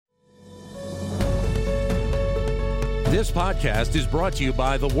This podcast is brought to you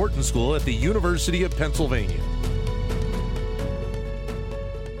by the Wharton School at the University of Pennsylvania.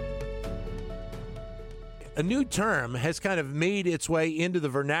 A new term has kind of made its way into the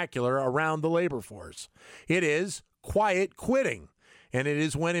vernacular around the labor force. It is quiet quitting, and it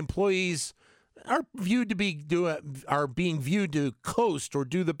is when employees are being viewed to coast or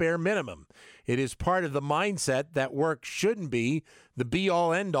do the bare minimum. It is part of the mindset that work shouldn't be the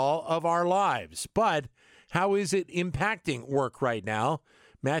be-all, end-all of our lives. But how is it impacting work right now?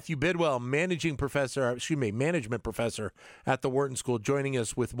 Matthew Bidwell, management professor at the Wharton School, joining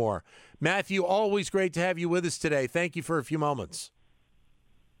us with more. Matthew, always great to have you with us today. Thank you for a few moments.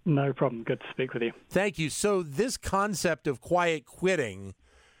 No problem. Good to speak with you. Thank you. So this concept of quiet quitting,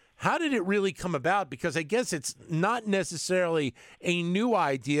 how did it really come about? Because I guess it's not necessarily a new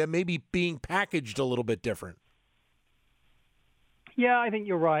idea, maybe being packaged a little bit different. Yeah, I think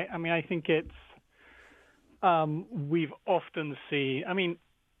you're right. I mean, I think it's, we've often seen,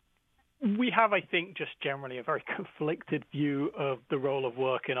 we have, I think, just generally a very conflicted view of the role of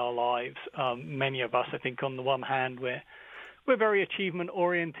work in our lives. Many of us, I think, on the one hand, we're very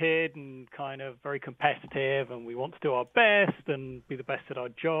achievement-oriented and kind of very competitive, and we want to do our best and be the best at our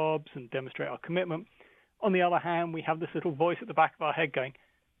jobs and demonstrate our commitment. On the other hand, we have this little voice at the back of our head going,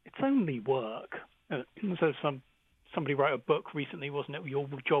 it's only work. So somebody wrote a book recently, wasn't it? Your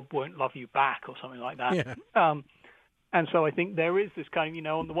job won't love you back or something like that. Yeah. And so I think there is this kind of,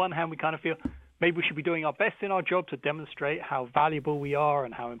 on the one hand, we kind of feel maybe we should be doing our best in our job to demonstrate how valuable we are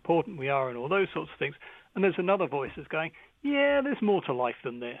and how important we are and all those sorts of things. And there's another voice that's going, yeah, there's more to life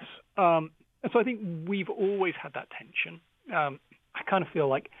than this. And so I think we've always had that tension. I kind of feel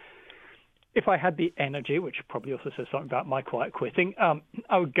like if I had the energy, which probably also says something about my quiet quitting,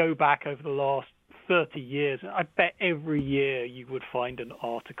 I would go back over the last 30 years. I bet every year you would find an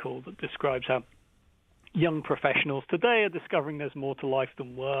article that describes how young professionals today are discovering there's more to life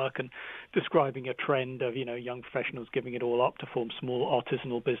than work and describing a trend of, young professionals giving it all up to form small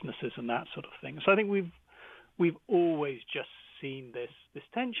artisanal businesses and that sort of thing. So I think we've always just seen this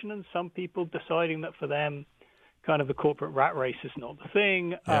tension, and some people deciding that for them kind of the corporate rat race is not the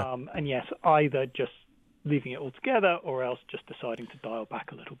thing. Yeah. And yes, either just leaving it altogether or else just deciding to dial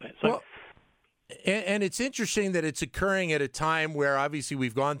back a little bit. So. Well, and it's interesting that it's occurring at a time where obviously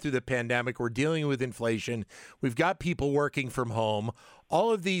we've gone through the pandemic, we're dealing with inflation, we've got people working from home,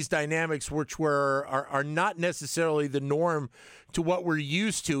 all of these dynamics which are not necessarily the norm to what we're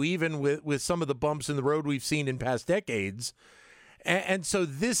used to, even with some of the bumps in the road we've seen in past decades. And so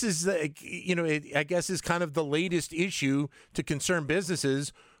this is, I guess is kind of the latest issue to concern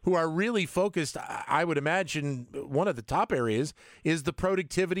businesses who are really focused. I would imagine one of the top areas is the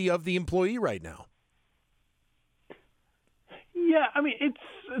productivity of the employee right now. Yeah,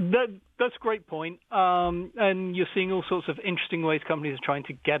 that's a great point. And you're seeing all sorts of interesting ways companies are trying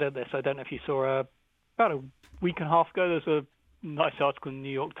to get at this. I don't know if you saw about a week and a half ago, there's a nice article in the New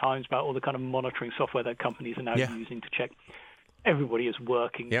York Times about all the kind of monitoring software that companies are now using to check everybody is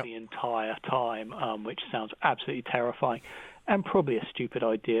working the entire time, which sounds absolutely terrifying and probably a stupid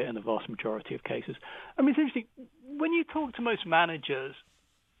idea in the vast majority of cases. It's interesting. When you talk to most managers,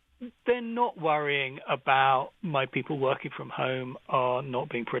 they're not worrying about my people working from home are not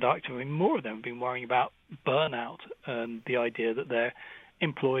being productive. More of them have been worrying about burnout and the idea that their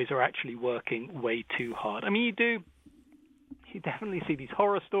employees are actually working way too hard. You definitely see these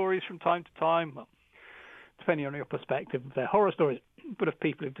horror stories from time to time. Well, depending on your perspective, they're horror stories, but of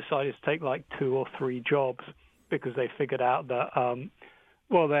people who've decided to take like 2 or 3 jobs because they figured out that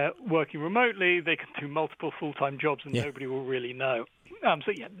while they're working remotely, they can do multiple full-time jobs and nobody will really know.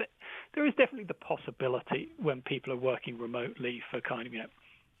 There is definitely the possibility when people are working remotely for kind of,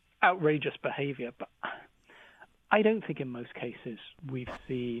 outrageous behavior, but I don't think in most cases we've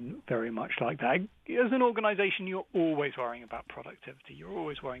seen very much like that. As an organization, you're always worrying about productivity. You're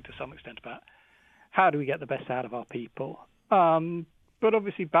always worrying to some extent about how do we get the best out of our people. But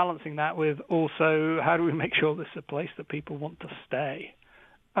obviously balancing that with also how do we make sure this is a place that people want to stay.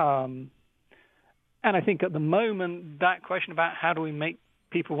 And I think at the moment, that question about how do we make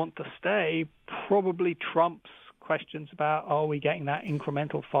people want to stay probably trumps questions about are we getting that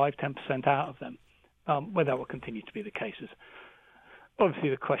incremental 5-10% out of them, whether that will continue to be the case is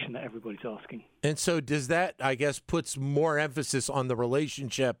obviously the question that everybody's asking. And so does that, I guess, puts more emphasis on the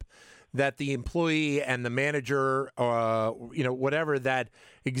relationship that the employee and the manager, whatever that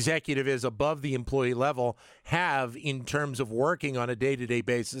executive is above the employee level, have in terms of working on a day-to-day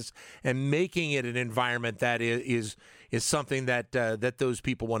basis and making it an environment that is something that those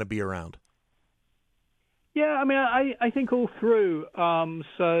people want to be around? Yeah, I think all through.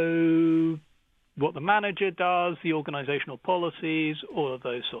 So what the manager does, the organizational policies, all of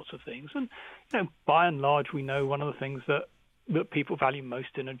those sorts of things. And by and large, we know one of the things that people value most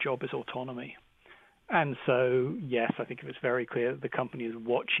in a job is autonomy. And so, yes, I think if it's very clear that the company is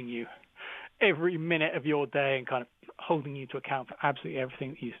watching you every minute of your day and kind of holding you to account for absolutely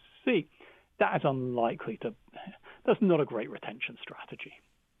everything that you see, that is unlikely to. That's not a great retention strategy.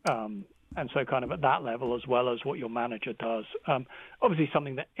 And so kind of at that level, as well as what your manager does. Obviously,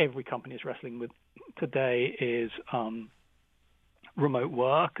 something that every company is wrestling with today is remote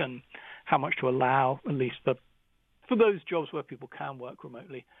work and how much to allow, at least for those jobs where people can work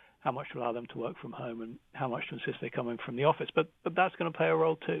remotely, how much to allow them to work from home and how much to insist they come in from the office. But that's going to play a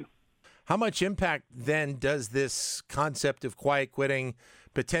role too. How much impact then does this concept of quiet quitting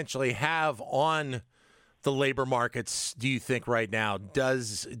potentially have on the labor markets, do you think, right now?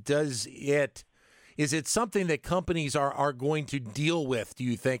 Is it something that companies are going to deal with, do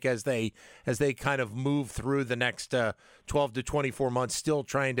you think, as they kind of move through the next 12 to 24 months, still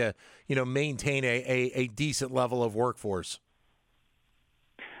trying to, maintain a decent level of workforce?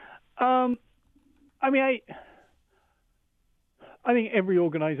 I think every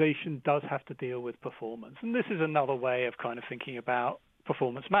organization does have to deal with performance. And this is another way of kind of thinking about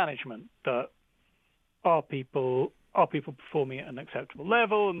performance management, that are people performing at an acceptable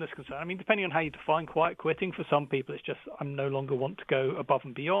level? And this concern, I mean, depending on how you define quiet quitting, for some people it's just, I no longer want to go above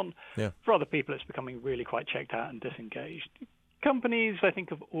and beyond. Yeah. For other people, it's becoming really quite checked out and disengaged. Companies, I think,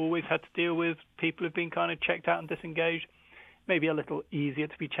 have always had to deal with people who've been kind of checked out and disengaged. Maybe a little easier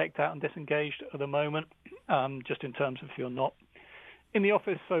to be checked out and disengaged at the moment, just in terms of if you're not in the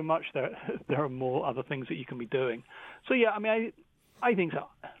office so much, there are more other things that you can be doing. So, yeah, I mean, I think so.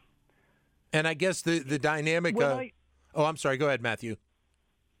 And I guess the dynamic... I'm sorry. Go ahead, Matthew.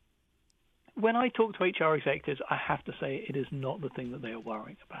 When I talk to HR executives, I have to say it is not the thing that they are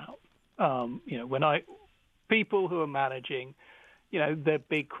worrying about. People who are managing, their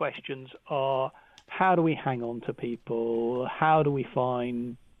big questions are, how do we hang on to people? How do we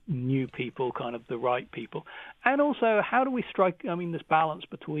find new people, kind of the right people? And also, how do we strike, this balance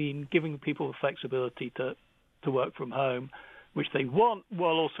between giving people the flexibility to work from home, which they want,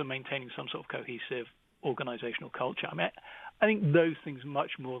 while also maintaining some sort of cohesive organizational culture. I mean, I think those things,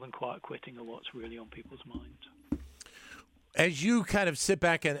 much more than quiet quitting, are what's really on people's minds. As you kind of sit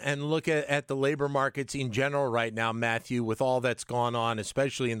back and look at the labor markets in general right now, Matthew, with all that's gone on,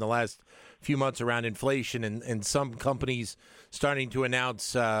 especially in the last few months around inflation and some companies starting to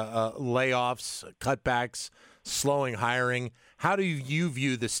announce layoffs, cutbacks, slowing hiring, how do you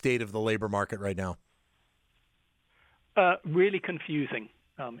view the state of the labor market right now? Really confusing,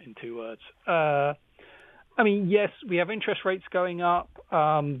 in 2 words. Yes, we have interest rates going up.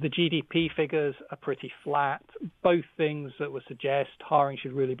 The GDP figures are pretty flat. Both things that would suggest hiring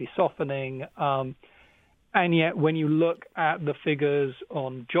should really be softening. And yet, when you look at the figures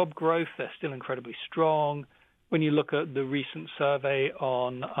on job growth, they're still incredibly strong. When you look at the recent survey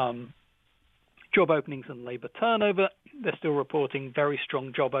on job openings and labor turnover, they're still reporting very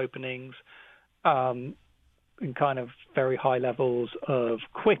strong job openings. And kind of very high levels of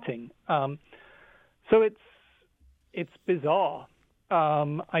quitting. So it's bizarre.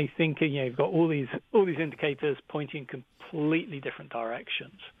 I think you've got all these indicators pointing in completely different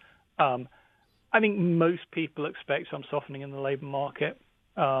directions. I think most people expect some softening in the labor market.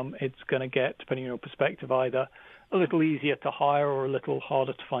 It's going to get, depending on your perspective, either a little easier to hire or a little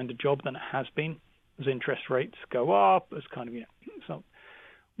harder to find a job than it has been as interest rates go up. As kind of so.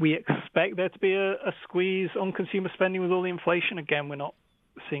 We expect there to be a squeeze on consumer spending with all the inflation. Again, we're not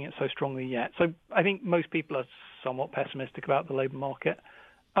seeing it so strongly yet. So I think most people are somewhat pessimistic about the labor market,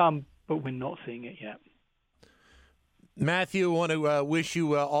 but we're not seeing it yet. Matthew, I want to wish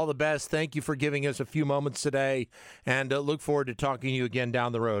you all the best. Thank you for giving us a few moments today, and look forward to talking to you again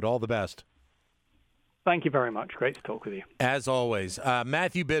down the road. All the best. Thank you very much. Great to talk with you. As always,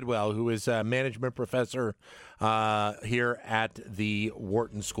 Matthew Bidwell, who is a management professor here at the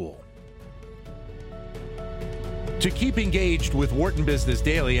Wharton School. To keep engaged with Wharton Business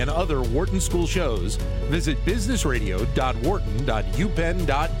Daily and other Wharton School shows, visit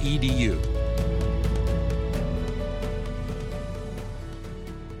businessradio.wharton.upenn.edu.